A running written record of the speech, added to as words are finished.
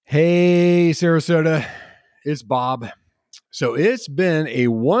Hey, Sarasota, it's Bob. So it's been a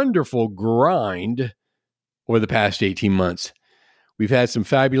wonderful grind over the past 18 months. We've had some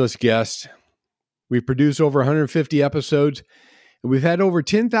fabulous guests. We've produced over 150 episodes, and we've had over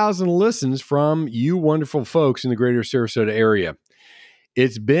 10,000 listens from you wonderful folks in the greater Sarasota area.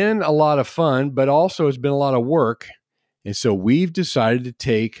 It's been a lot of fun, but also it's been a lot of work. And so we've decided to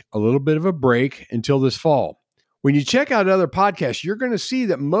take a little bit of a break until this fall. When you check out other podcasts, you're going to see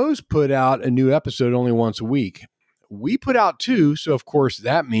that most put out a new episode only once a week. We put out two, so of course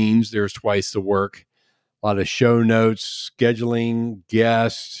that means there's twice the work. A lot of show notes, scheduling,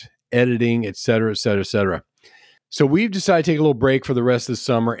 guests, editing, et cetera, et cetera, et cetera. So we've decided to take a little break for the rest of the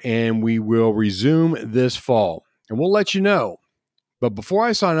summer, and we will resume this fall. And we'll let you know. But before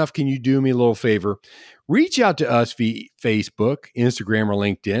I sign off, can you do me a little favor? Reach out to us via Facebook, Instagram, or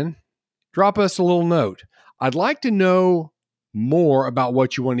LinkedIn. Drop us a little note. I'd like to know more about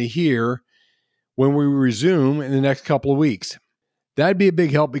what you want to hear when we resume in the next couple of weeks. That'd be a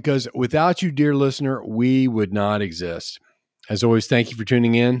big help because without you, dear listener, we would not exist. As always, thank you for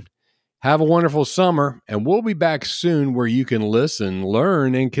tuning in. Have a wonderful summer, and we'll be back soon where you can listen,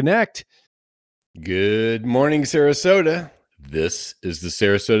 learn, and connect. Good morning, Sarasota. This is the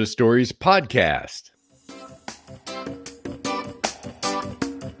Sarasota Stories Podcast.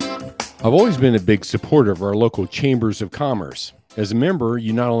 I've always been a big supporter of our local chambers of commerce. As a member,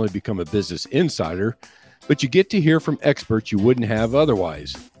 you not only become a business insider, but you get to hear from experts you wouldn't have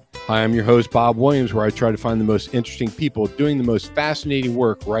otherwise. Hi, I'm your host, Bob Williams, where I try to find the most interesting people doing the most fascinating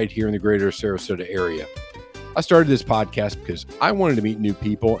work right here in the greater Sarasota area. I started this podcast because I wanted to meet new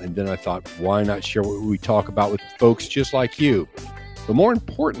people, and then I thought, why not share what we talk about with folks just like you? But more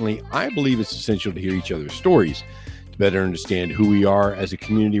importantly, I believe it's essential to hear each other's stories, to better understand who we are as a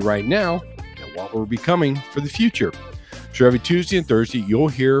community right now and what we're becoming for the future. So every Tuesday and Thursday, you'll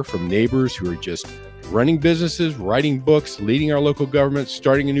hear from neighbors who are just running businesses, writing books, leading our local government,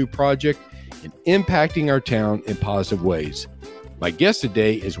 starting a new project, and impacting our town in positive ways. My guest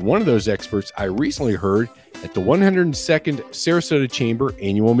today is one of those experts I recently heard at the 102nd Sarasota Chamber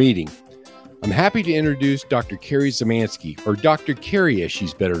Annual Meeting. I'm happy to introduce Dr. Kerry Szymanski, or Dr. Kerry as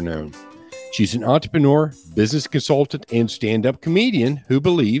she's better known. She's an entrepreneur, business consultant, and stand-up comedian who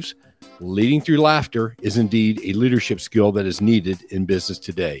believes leading through laughter is indeed a leadership skill that is needed in business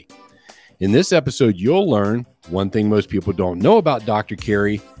today. In this episode, you'll learn one thing most people don't know about Dr.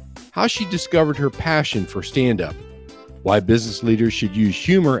 Kerry, how she discovered her passion for stand-up, why business leaders should use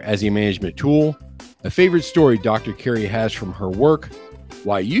humor as a management tool, a favorite story Dr. Kerry has from her work,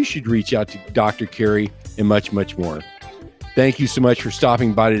 why you should reach out to Dr. Kerry, and much, much more. Thank you so much for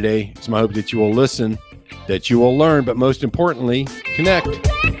stopping by today. It's my hope that you will listen, that you will learn, but most importantly, connect.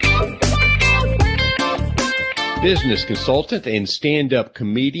 Business consultant and stand-up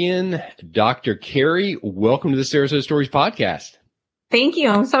comedian, Dr. Kerry, welcome to the Sarasota Stories Podcast. Thank you.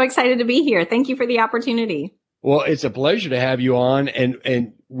 I'm so excited to be here. Thank you for the opportunity. Well, it's a pleasure to have you on,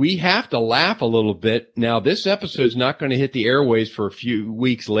 and we have to laugh a little bit. Now, this episode is not going to hit the airwaves for a few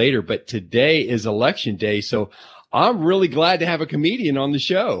weeks later, but today is election day, so I'm really glad to have a comedian on the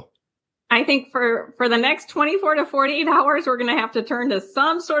show. I think for the next 24 to 48 hours, we're going to have to turn to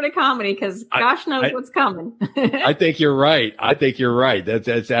some sort of comedy because gosh knows what's coming. I think you're right.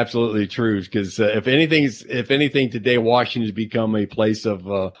 That's absolutely true. Because if anything today, Washington has become a place of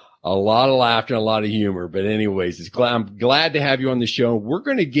a lot of laughter and a lot of humor. But anyways, I'm glad to have you on the show. We're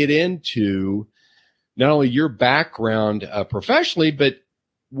going to get into not only your background professionally, but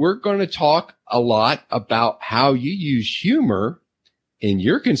we're going to talk a lot about how you use humor in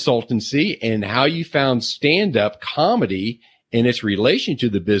your consultancy and how you found stand-up comedy and its relation to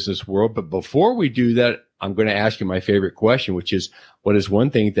the business world. But before we do that, I'm going to ask you my favorite question, which is, what is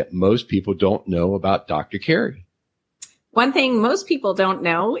one thing that most people don't know about Dr. Kerry? One thing most people don't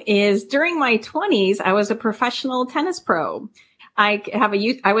know is during my 20s, I was a professional tennis pro. I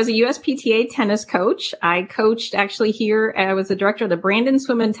was a USPTA tennis coach. I coached actually here. I was the director of the Brandon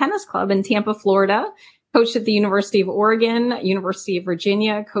Swim and Tennis Club in Tampa, Florida. Coached at the University of Oregon, University of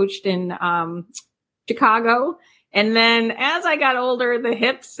Virginia, coached in Chicago. And then as I got older, the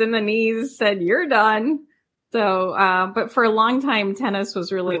hips and the knees said, you're done. So, but for a long time, tennis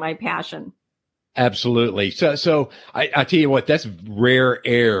was really my passion. Absolutely. So I tell you what, that's rare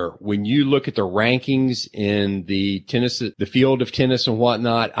air. When you look at the rankings in the field of tennis and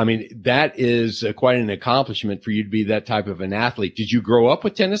whatnot, I mean, that is quite an accomplishment for you to be that type of an athlete. Did you grow up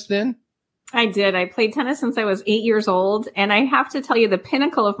with tennis then? I did. I played tennis since I was 8 years old. And I have to tell you, the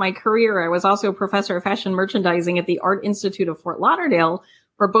pinnacle of my career, I was also a professor of fashion merchandising at the Art Institute of Fort Lauderdale,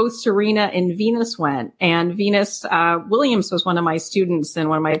 where both Serena and Venus went. And Venus Williams was one of my students in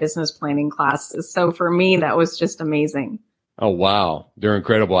one of my business planning classes. So for me, that was just amazing. Oh, wow. They're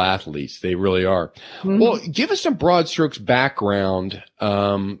incredible athletes. They really are. Mm-hmm. Well, give us some broad strokes background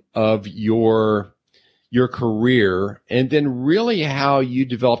of your career, and then really how you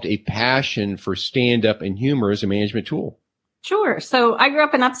developed a passion for stand-up and humor as a management tool. Sure. So I grew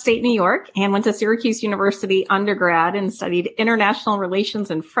up in upstate New York and went to Syracuse University undergrad and studied international relations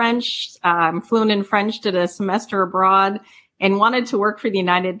and French. I'm fluent in French, did a semester abroad, and wanted to work for the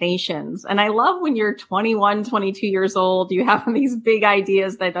United Nations. And I love when you're 21, 22 years old, you have these big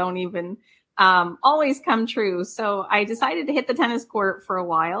ideas that don't even always come true. So I decided to hit the tennis court for a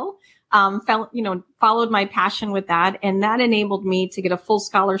while. Followed my passion with that. And that enabled me to get a full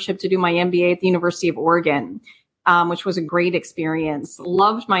scholarship to do my MBA at the University of Oregon, which was a great experience.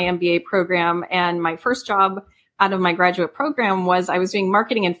 Loved my MBA program. And my first job out of my graduate program was I was doing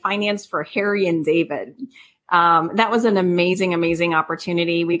marketing and finance for Harry and David. That was an amazing, amazing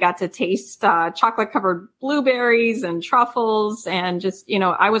opportunity. We got to taste chocolate covered blueberries and truffles. And just,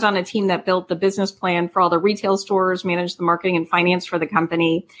 I was on a team that built the business plan for all the retail stores, managed the marketing and finance for the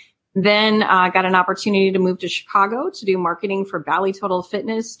company. Then got an opportunity to move to Chicago to do marketing for Bally Total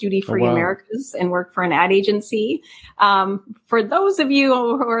Fitness, Duty Free Americas, and work for an ad agency. For those of you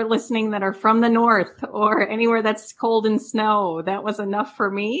who are listening that are from the north or anywhere that's cold and snow, that was enough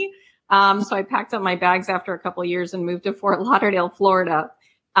for me. So I packed up my bags after a couple of years and moved to Fort Lauderdale, Florida,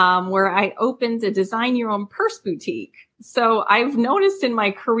 where I opened a design your own purse boutique. So I've noticed in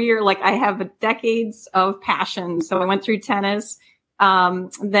my career, like I have decades of passion. So I went through tennis.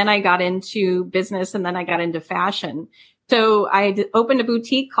 Then I got into business and then I got into fashion. So I opened a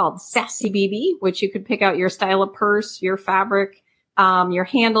boutique called SassyBB, which you could pick out your style of purse, your fabric, your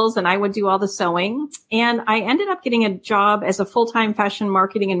handles, and I would do all the sewing. And I ended up getting a job as a full-time fashion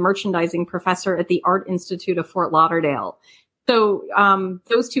marketing and merchandising professor at the Art Institute of Fort Lauderdale. So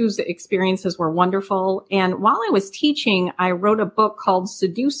those two experiences were wonderful. And while I was teaching, I wrote a book called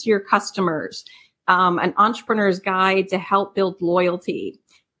Seduce Your Customers, an entrepreneur's guide to help build loyalty.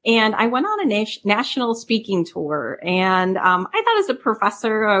 And I went on a national speaking tour. And I thought as a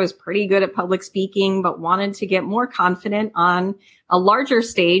professor, I was pretty good at public speaking, but wanted to get more confident on a larger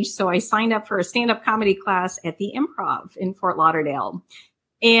stage. So I signed up for a stand-up comedy class at the Improv in Fort Lauderdale.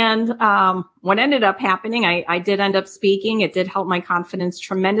 And what ended up happening, I did end up speaking. It did help my confidence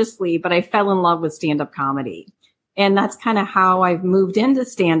tremendously, but I fell in love with stand-up comedy. And that's kind of how I've moved into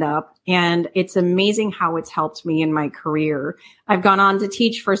stand-up. And it's amazing how it's helped me in my career. I've gone on to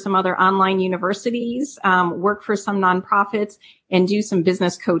teach for some other online universities, work for some nonprofits, and do some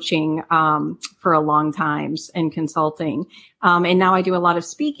business coaching for a long time and consulting. And now I do a lot of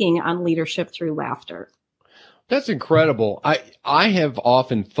speaking on leadership through laughter. That's incredible. I have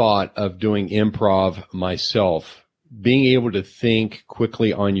often thought of doing improv myself. Being able to think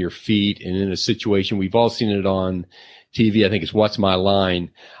quickly on your feet and in a situation, we've all seen it on TV. I think it's What's My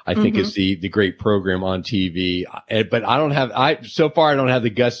Line. I think it's the great program on TV. But I don't have the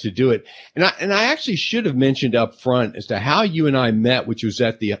guts to do it. And I actually should have mentioned up front as to how you and I met, which was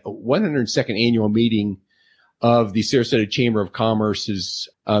at the 102nd annual meeting of the Sarasota Chamber of Commerce's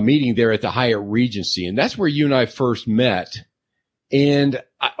meeting there at the Hyatt Regency. And that's where you and I first met. And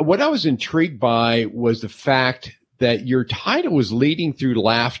what I was intrigued by was the fact that your title was Leading Through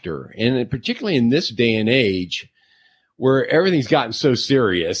Laughter. And particularly in this day and age where everything's gotten so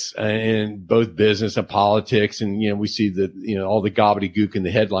serious in both business and politics. And, we see all the gobbledygook in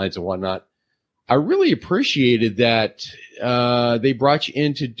the headlines and whatnot. I really appreciated that, they brought you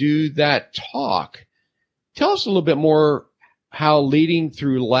in to do that talk. Tell us a little bit more how Leading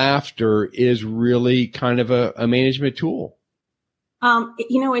Through Laughter is really kind of a management tool.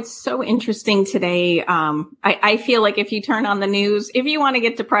 It's so interesting today. I feel like if you turn on the news, if you want to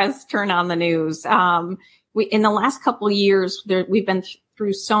get depressed, turn on the news. In the last couple of years, we've been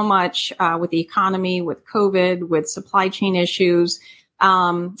through so much, with the economy, with COVID, with supply chain issues,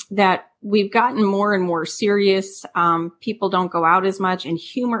 that we've gotten more and more serious. People don't go out as much, and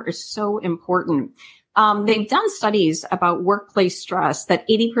humor is so important. They've done studies about workplace stress that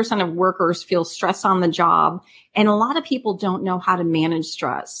 80% of workers feel stress on the job. And a lot of people don't know how to manage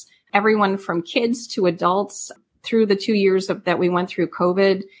stress. Everyone from kids to adults through the 2 years that we went through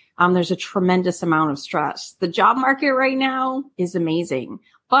COVID, there's a tremendous amount of stress. The job market right now is amazing,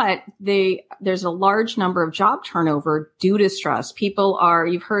 but there's a large number of job turnover due to stress.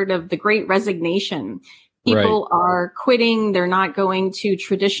 You've heard of the Great Resignation. People are quitting. They're not going to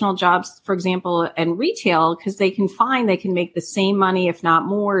traditional jobs, for example, in retail, because they can make the same money, if not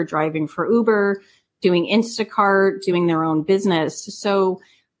more, driving for Uber, doing Instacart, doing their own business. So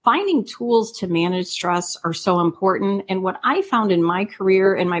finding tools to manage stress are so important. And what I found in my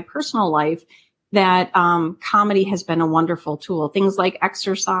career and my personal life, that comedy has been a wonderful tool. Things like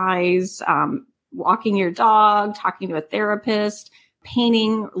exercise, walking your dog, talking to a therapist,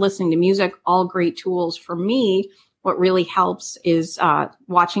 painting, listening to music, all great tools. For me, what really helps is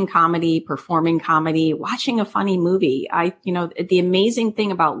watching comedy, performing comedy, watching a funny movie. The amazing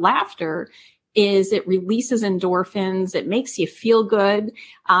thing about laughter is it releases endorphins. It makes you feel good.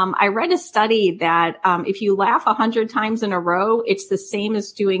 I read a study that if you laugh 100 times in a row, it's the same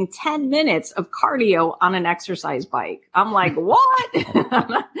as doing 10 minutes of cardio on an exercise bike. I'm like, what?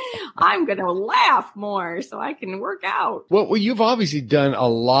 I'm going to laugh more so I can work out. Well, you've obviously done a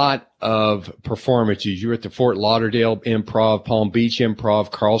lot of performances. You were at the Fort Lauderdale Improv, Palm Beach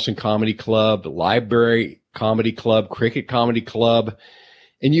Improv, Carlson Comedy Club, Library Comedy Club, Cricket Comedy Club.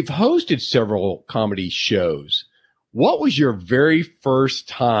 And you've hosted several comedy shows. What was your very first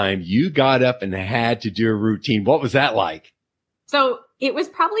time you got up and had to do a routine? What was that like? So it was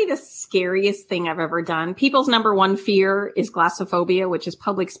probably the scariest thing I've ever done. People's number one fear is glossophobia, which is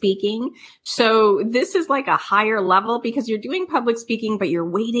public speaking. So this is like a higher level because you're doing public speaking, but you're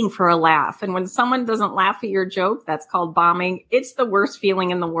waiting for a laugh. And when someone doesn't laugh at your joke, that's called bombing. It's the worst feeling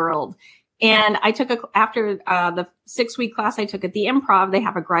in the world. And I took after the 6-week class I took at the Improv, they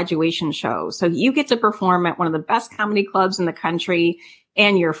have a graduation show. So you get to perform at one of the best comedy clubs in the country,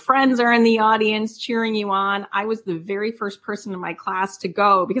 and your friends are in the audience cheering you on. I was the very first person in my class to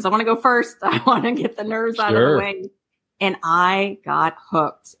go because I want to go first. I want to get the nerves out of the way. And I got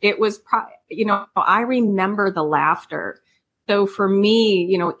hooked. It was, I remember the laughter. So for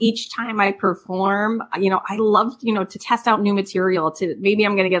me, each time I perform, I love, to test out new material maybe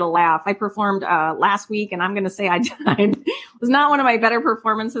I'm going to get a laugh. I performed last week and I'm going to say it was not one of my better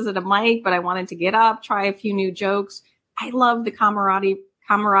performances at a mic, but I wanted to get up, try a few new jokes. I love the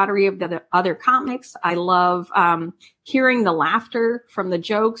camaraderie of the other comics. I love hearing the laughter from the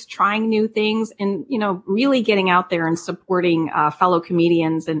jokes, trying new things, and, really getting out there and supporting fellow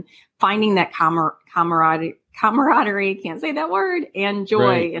comedians and finding that camaraderie, can't say that word, and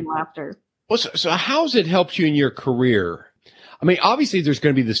joy and laughter. Well, so how's it helped you in your career? I mean, obviously there's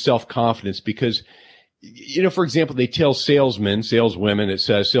going to be the self-confidence because, for example, they tell salesmen, saleswomen, it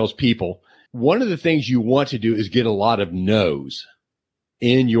says salespeople, one of the things you want to do is get a lot of no's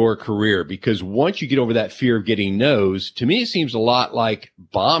in your career, because once you get over that fear of getting no's, to me, it seems a lot like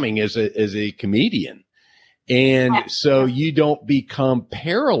bombing as a comedian. And so you don't become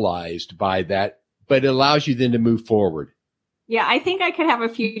paralyzed by that, but it allows you then to move forward. Yeah, I think I could have a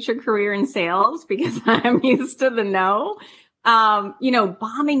future career in sales because I'm used to the no.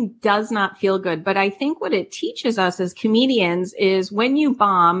 Bombing does not feel good, but I think what it teaches us as comedians is when you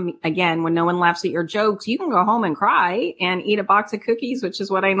bomb, again, when no one laughs at your jokes, you can go home and cry and eat a box of cookies, which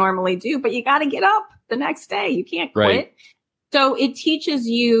is what I normally do, but you got to get up the next day. You can't quit. Right. So it teaches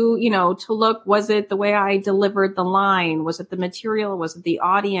you, to look, was it the way I delivered the line? Was it the material? Was it the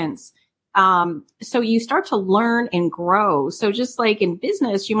audience? So you start to learn and grow. So just like in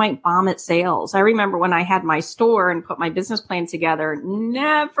business, you might bomb at sales. I remember when I had my store and put my business plan together,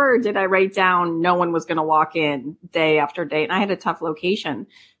 never did I write down no one was going to walk in day after day. And I had a tough location.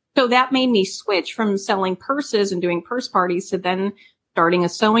 So that made me switch from selling purses and doing purse parties to then starting a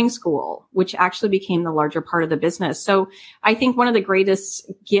sewing school, which actually became the larger part of the business. So I think one of the greatest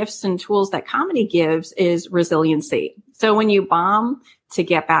gifts and tools that comedy gives is resiliency. So when you bomb, to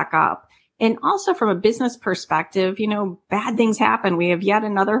get back up. And also from a business perspective, bad things happen. We have yet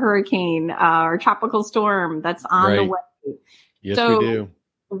another hurricane or tropical storm that's on the way. Yes, so we do.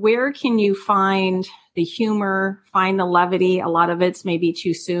 Where can you find the humor, find the levity? A lot of it's maybe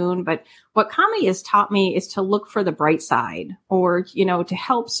too soon, but what comedy has taught me is to look for the bright side or, to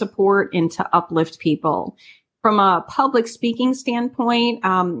help support and to uplift people. From a public speaking standpoint,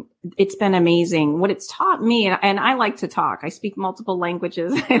 it's been amazing. What it's taught me, and I like to talk. I speak multiple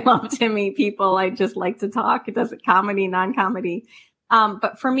languages. I love to meet people. I just like to talk. It doesn't comedy, non-comedy.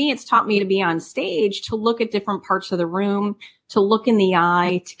 But for me, it's taught me to be on stage, to look at different parts of the room, to look in the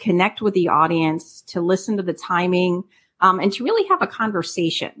eye, to connect with the audience, to listen to the timing, and to really have a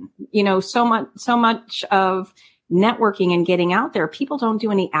conversation. So much of networking and getting out there, people don't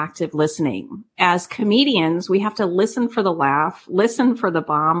do any active listening. As comedians, we have to listen for the laugh, listen for the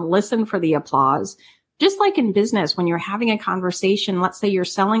bomb, listen for the applause. Just like in business, when you're having a conversation, let's say you're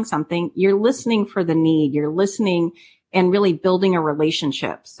selling something, you're listening for the need, you're listening and really building a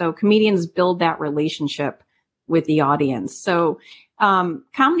relationship. So comedians build that relationship with the audience. So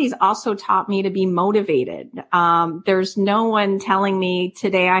comedy's also taught me to be motivated. There's no one telling me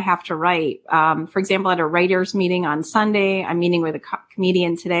today I have to write. For example, at a writers meeting on Sunday, I'm meeting with a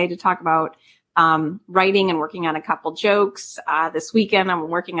comedian today to talk about writing and working on a couple jokes. This weekend, I'm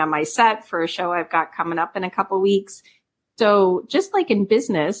working on my set for a show I've got coming up in a couple weeks. So just like in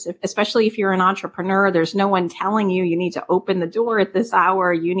business, especially if you're an entrepreneur, there's no one telling you need to open the door at this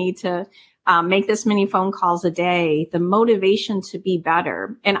hour. You need to make this many phone calls a day, the motivation to be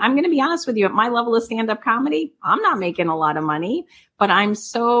better. And I'm going to be honest with you, at my level of stand-up comedy, I'm not making a lot of money, but I'm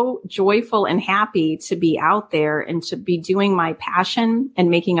so joyful and happy to be out there and to be doing my passion and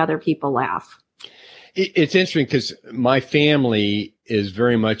making other people laugh. It's interesting because my family is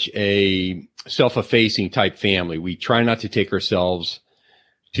very much a self-effacing type family. We try not to take ourselves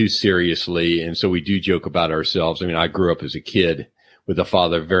too seriously. And so we do joke about ourselves. I mean, I grew up as a kid with a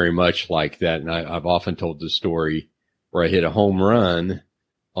father very much like that. And I've often told the story where I hit a home run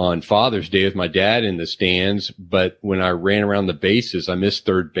on Father's Day with my dad in the stands. But when I ran around the bases, I missed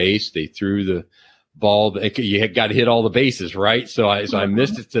third base. They threw the ball. You had got to hit all the bases, right? So I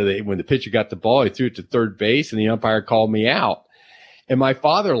missed it when the pitcher got the ball, he threw it to third base and the umpire called me out. And my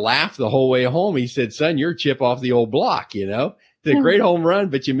father laughed the whole way home. He said, "Son, you're a chip off the old block, you know, it's a great home run,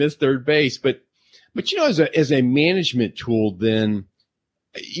 but you missed third base." But you know, as a management tool, then,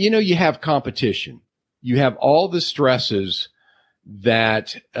 you know, you have competition. You have all the stresses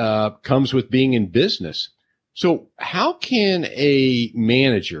that comes with being in business. So how can a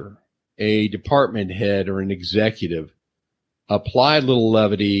manager, a department head, or an executive apply a little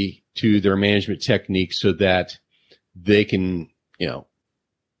levity to their management techniques so that they can, you know,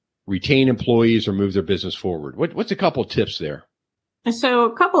 retain employees or move their business forward? What's a couple tips there? So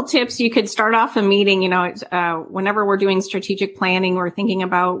a couple tips. You could start off a meeting, you know, whenever we're doing strategic planning, we're thinking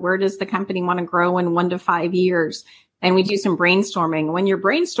about where does the company want to grow in 1 to 5 years? And we do some brainstorming. When you're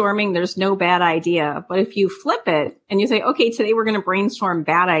brainstorming, there's no bad idea. But if you flip it and you say, okay, today we're going to brainstorm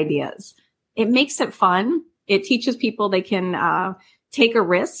bad ideas, it makes it fun. It teaches people they can take a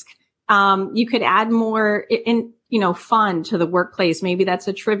risk. You could add more fun to the workplace. Maybe that's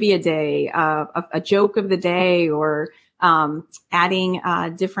a trivia day, a joke of the day, or adding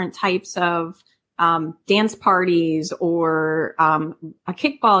different types of dance parties, or a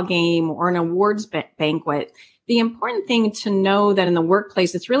kickball game, or an awards banquet. The important thing to know that in the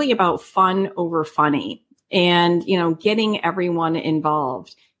workplace, it's really about fun over funny, and, you know, getting everyone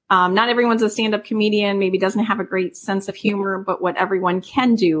involved. Not everyone's a stand-up comedian, maybe doesn't have a great sense of humor, but what everyone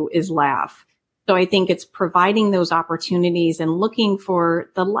can do is laugh. So I think it's providing those opportunities and looking for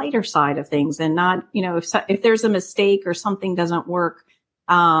the lighter side of things, and not, you know, if there's a mistake or something doesn't work,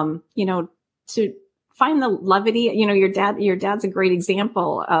 to find the levity. You know, your dad's a great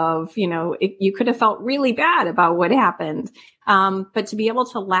example of, you know, you could have felt really bad about what happened. But to be able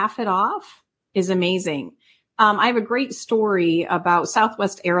to laugh it off is amazing. I have a great story about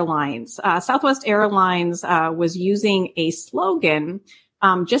Southwest Airlines. Southwest Airlines was using a slogan,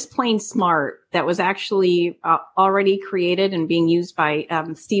 just plain smart, that was actually already created and being used by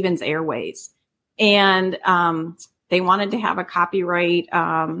Stevens Airways. And they wanted to have a copyright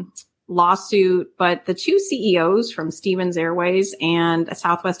lawsuit, but the two CEOs from Stevens Airways and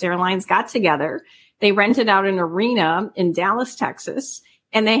Southwest Airlines got together. They rented out an arena in Dallas, Texas,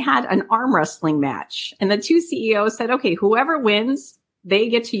 and they had an arm wrestling match. And the two CEOs said, okay, whoever wins, they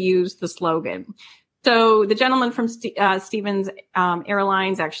get to use the slogan. So the gentleman from Stevens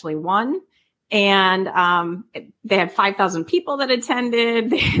Airlines actually won. And they had 5,000 people that attended.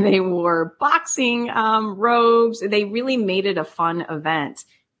 They wore boxing robes. They really made it a fun event.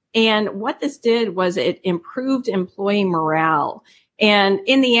 And what this did was it improved employee morale. And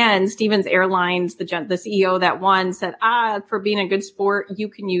in the end, Stevens Airlines, the CEO that won, said, for being a good sport, you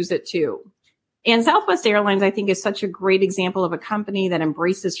can use it too. And Southwest Airlines, I think, is such a great example of a company that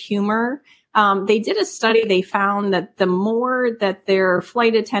embraces humor. They did a study. They found that the more that their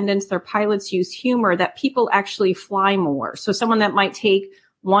flight attendants, their pilots use humor, that people actually fly more. So someone that might take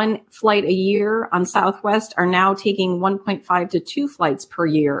one flight a year on Southwest are now taking 1.5 to 2 flights per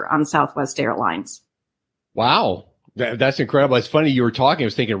year on Southwest Airlines. Wow. That's incredible. It's funny you were talking. I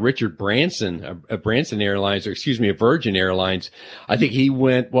was thinking Richard Branson, Branson Airlines, or excuse me, Virgin Airlines. I think he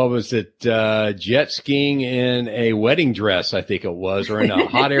went, what was it, jet skiing in a wedding dress, I think it was, or in a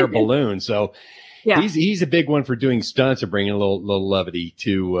hot air balloon. So yeah, he's a big one for doing stunts and bringing a little levity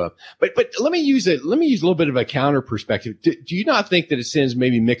to. But let me use a little bit of a counter perspective. Do you not think that it sends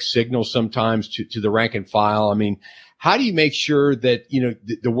maybe mixed signals sometimes to the rank and file? I mean, how do you make sure that, you know,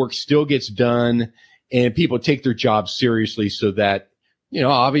 the work still gets done and people take their jobs seriously so that, you know,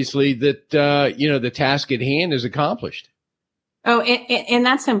 obviously that, you know, the task at hand is accomplished? Oh, and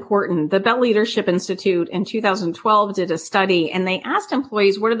that's important. The Bell Leadership Institute in 2012 did a study, and they asked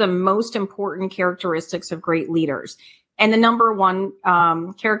employees, what are the most important characteristics of great leaders? And the number one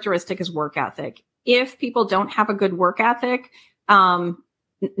characteristic is work ethic. If people don't have a good work ethic,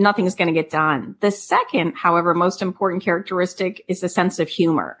 nothing's going to get done. The second, however, most important characteristic is a sense of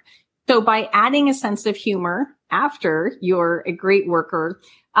humor. So by adding a sense of humor after you're a great worker,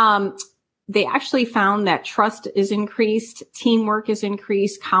 they actually found that trust is increased, teamwork is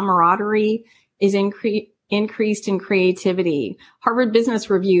increased, camaraderie is increased in creativity. Harvard Business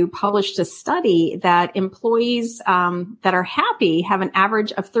Review published a study that employees that are happy have an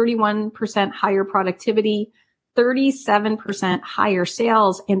average of 31% higher productivity, 37% higher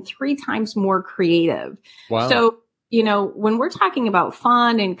sales, and 3 times more creative. Wow. So, when we're talking about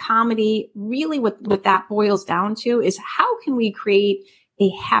fun and comedy, really what that boils down to is how can we create a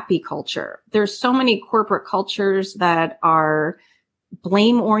happy culture? There's so many corporate cultures that are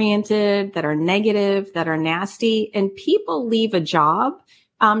blame oriented, that are negative, that are nasty, and people leave a job,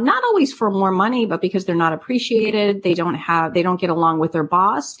 not always for more money, but because they're not appreciated. They don't get along with their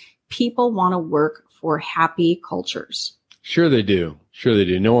boss. People want to work for happy cultures. Sure they do.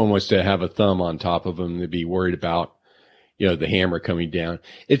 No one wants to have a thumb on top of them to be worried about, the hammer coming down.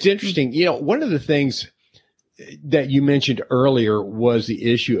 It's interesting. One of the things that you mentioned earlier was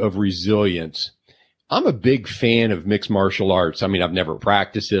the issue of resilience. I'm a big fan of mixed martial arts. I mean, I've never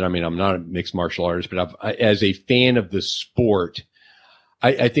practiced it. I mean, I'm not a mixed martial artist, but as a fan of the sport,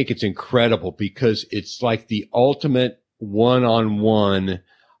 I think it's incredible because it's like the ultimate one-on-one.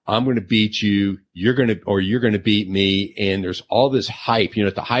 I'm going to beat you. You're going to beat me. And there's all this hype,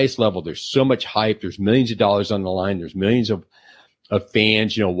 at the highest level. There's so much hype. There's millions of dollars on the line. There's millions of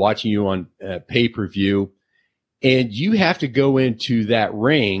fans, watching you on pay-per-view. And you have to go into that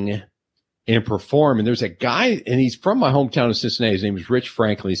ring and perform. And there's a guy, and he's from my hometown of Cincinnati. His name is Rich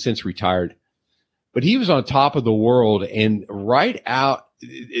Franklin. He's since retired, but he was on top of the world. And at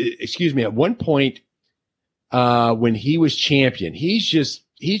one point, when he was champion, he's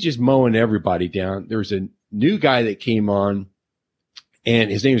just mowing everybody down. There's a new guy that came on, and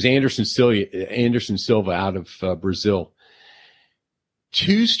his name is Anderson Silva out of Brazil.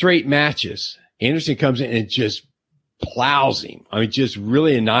 2 straight matches. Anderson comes in and just plows him. I mean, just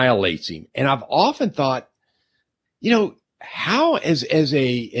really annihilates him. And I've often thought, how as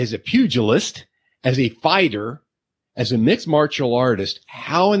a pugilist, as a fighter, as a mixed martial artist,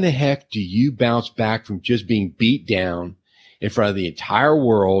 how in the heck do you bounce back from just being beat down in front of the entire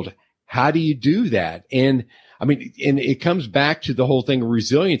world? How do you do that? And I mean, and it comes back to the whole thing of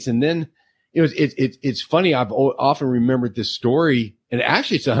resilience. And then, it's funny. I've often remembered this story, and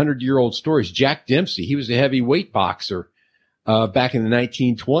actually it's a 100-year-old story. It's Jack Dempsey. He was a heavyweight boxer, back in the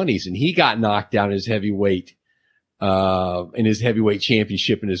 1920s, and he got knocked out in his heavyweight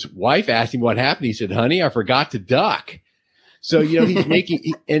championship. And his wife asked him what happened. He said, "Honey, I forgot to duck." So, he's making,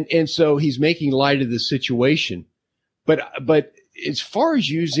 and so he's making light of the situation. But as far as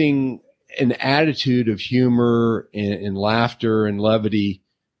using an attitude of humor and laughter and levity,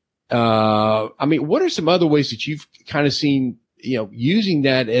 I mean, what are some other ways that you've kind of seen, using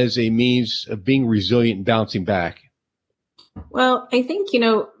that as a means of being resilient and bouncing back? Well, I think,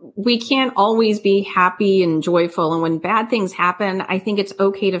 we can't always be happy and joyful. And when bad things happen, I think it's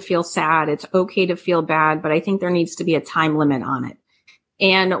okay to feel sad. It's okay to feel bad, but I think there needs to be a time limit on it.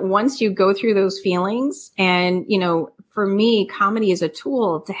 And once you go through those feelings, and, for me, comedy is a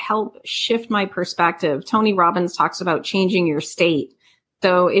tool to help shift my perspective. Tony Robbins talks about changing your state.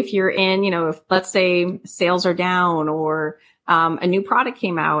 So if you're in, if let's say sales are down, or a new product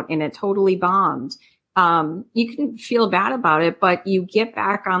came out and it totally bombed, you can feel bad about it, but you get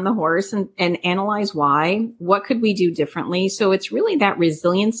back on the horse and analyze why. What could we do differently? So it's really that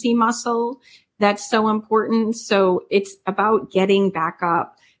resiliency muscle that's so important. So it's about getting back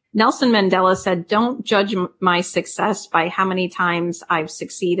up. Nelson Mandela said, "Don't judge my success by how many times I've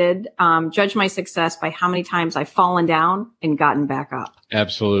succeeded. Judge my success by how many times I've fallen down and gotten back up."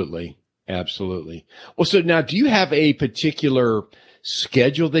 Absolutely. Well, so now, do you have a particular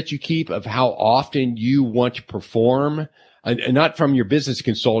schedule that you keep of how often you want to perform? And not from your business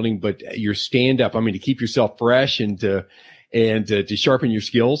consulting, but your stand-up. I mean, to keep yourself fresh and to sharpen your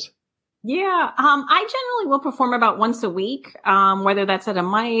skills? Yeah. I generally will perform about once a week, whether that's at a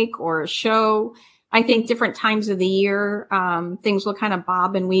mic or a show. I think different times of the year, things will kind of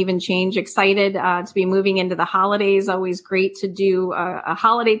bob and weave and change. Excited, to be moving into the holidays. Always great to do a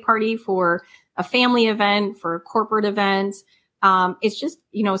holiday party for a family event, for a corporate event. It's just,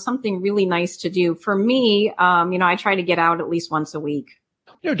 something really nice to do. For me, I try to get out at least once a week.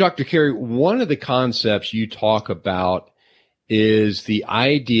 Dr. Kerry, one of the concepts you talk about is the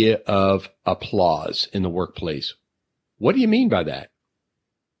idea of applause in the workplace. What do you mean by that?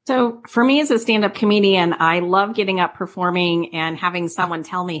 So for me as a stand-up comedian, I love getting up, performing, and having someone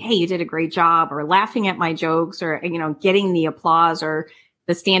tell me, hey, you did a great job, or laughing at my jokes, or, getting the applause or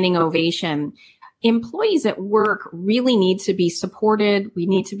the standing ovation. Employees at work really need to be supported. We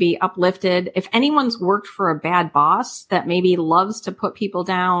need to be uplifted. If anyone's worked for a bad boss that maybe loves to put people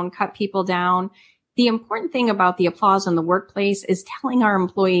down, cut people down, the important thing about the applause in the workplace is telling our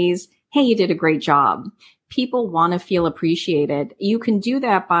employees, hey, you did a great job. People want to feel appreciated. You can do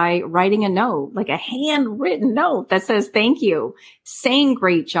that by writing a note, like a handwritten note that says thank you, saying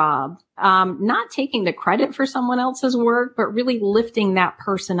great job, not taking the credit for someone else's work, but really lifting that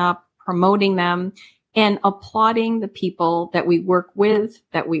person up, promoting them, and applauding the people that we work with,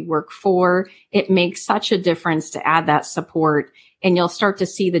 that we work for. It makes such a difference to add that support, and you'll start to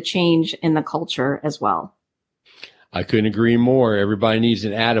see the change in the culture as well. I couldn't agree more. Everybody needs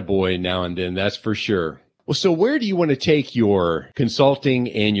an attaboy now and then, that's for sure. Well, so where do you want to take your consulting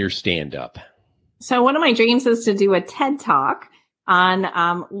and your stand-up? So one of my dreams is to do a TED Talk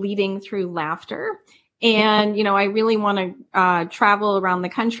on leading through laughter. And, I really want to travel around the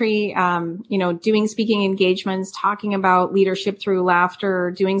country, doing speaking engagements, talking about leadership through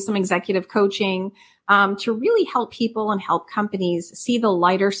laughter, doing some executive coaching to really help people and help companies see the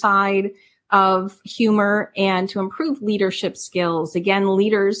lighter side of humor and to improve leadership skills. Again,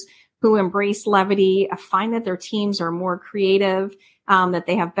 leaders who embrace levity find that their teams are more creative, that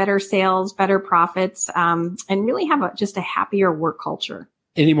they have better sales, better profits, and really have just a happier work culture.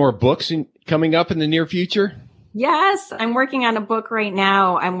 Any more books coming up in the near future? Yes, I'm working on a book right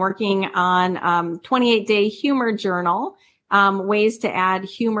now. I'm working on 28-day humor journal, ways to add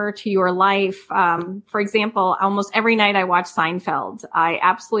humor to your life. For example, almost every night I watch Seinfeld. I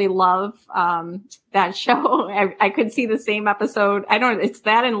absolutely love that show. I could see the same episode. It's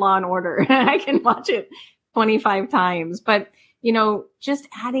that in Law and Order. I can watch it 25 times. But, just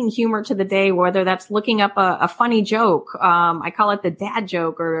adding humor to the day, whether that's looking up a funny joke. I call it the dad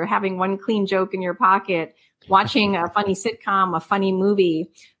joke, or having one clean joke in your pocket, watching a funny sitcom, a funny movie.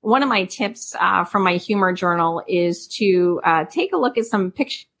 One of my tips from my humor journal is to take a look at some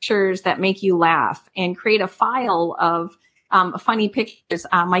pictures that make you laugh and create a file of funny pictures.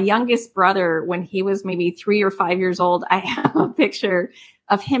 My youngest brother, when he was maybe 3 or 5 years old, I have a picture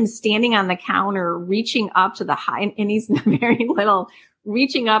of him standing on the counter, reaching up to the high, and he's very little,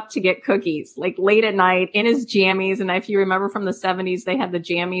 reaching up to get cookies, like late at night in his jammies. And if you remember from the 70s, they had the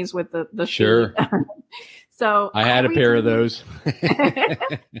jammies with the sure. So I had a pair of those.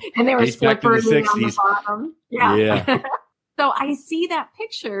 And they were slippery on the bottom. Yeah. So I see that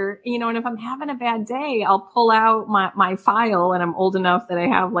picture, and if I'm having a bad day, I'll pull out my file, and I'm old enough that I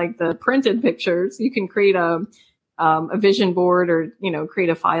have like the printed pictures. You can create a vision board or, create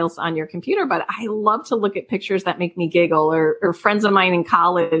a files on your computer. But I love to look at pictures that make me giggle, or friends of mine in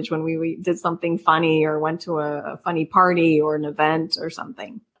college when we did something funny or went to a funny party or an event or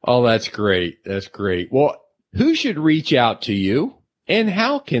something. Oh, that's great. That's great. Well, who should reach out to you, and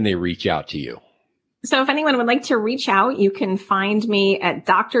how can they reach out to you? So if anyone would like to reach out, you can find me at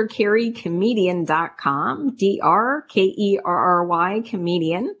drkerrycomedian.com, DRKERRY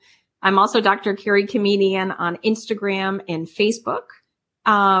comedian. I'm also Dr. Kerry Comedian on Instagram and Facebook.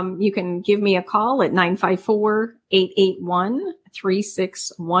 You can give me a call at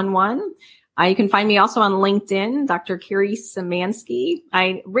 954-881-3611. You can find me also on LinkedIn, Dr. Kerry Szymanski.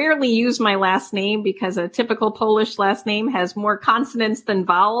 I rarely use my last name because a typical Polish last name has more consonants than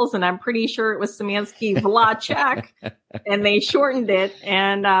vowels, and I'm pretty sure it was Szymanski Vlachek, and they shortened it.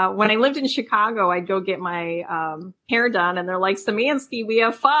 And when I lived in Chicago, I'd go get my hair done, and they're like, Szymanski, we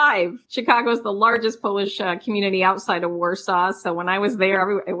have 5. Chicago's the largest Polish community outside of Warsaw, so when I was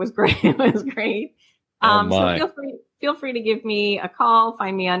there, it was great. It was great. So feel free to give me a call,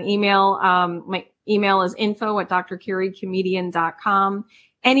 find me on email. My email is info@drkerrycomedian.com.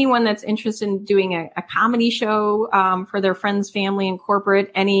 Anyone that's interested in doing a comedy show for their friends, family, and corporate,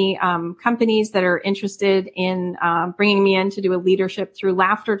 any companies that are interested in bringing me in to do a leadership through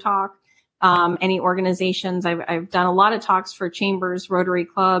laughter talk, any organizations. I've done a lot of talks for chambers, Rotary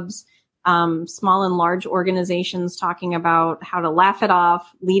clubs, small and large organizations, talking about how to laugh it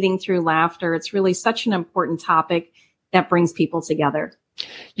off, leading through laughter. It's really such an important topic that brings people together.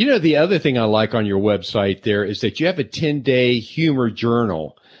 The other thing I like on your website there is that you have a 10-day humor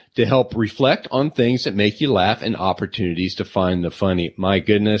journal to help reflect on things that make you laugh and opportunities to find the funny. My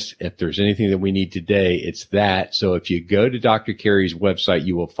goodness, if there's anything that we need today, it's that. So if you go to Dr. Kerry's website,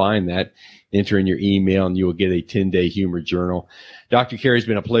 you will find that. Enter in your email and you will get a 10-day humor journal. Dr. Kerry, it's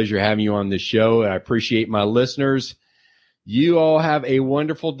been a pleasure having you on this show. I appreciate my listeners. You all have a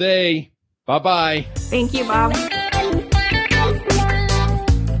wonderful day. Bye-bye. Thank you, Bob.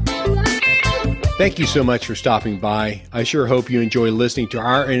 Thank you so much for stopping by. I sure hope you enjoy listening to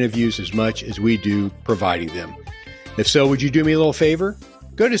our interviews as much as we do providing them. If so, would you do me a little favor?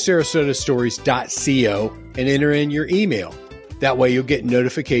 Go to sarasotastories.co and enter in your email. That way you'll get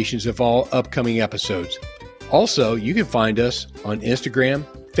notifications of all upcoming episodes. Also, you can find us on Instagram,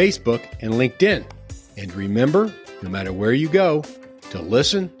 Facebook, and LinkedIn. And remember, no matter where you go, to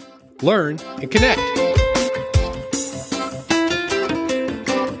listen, learn, and connect.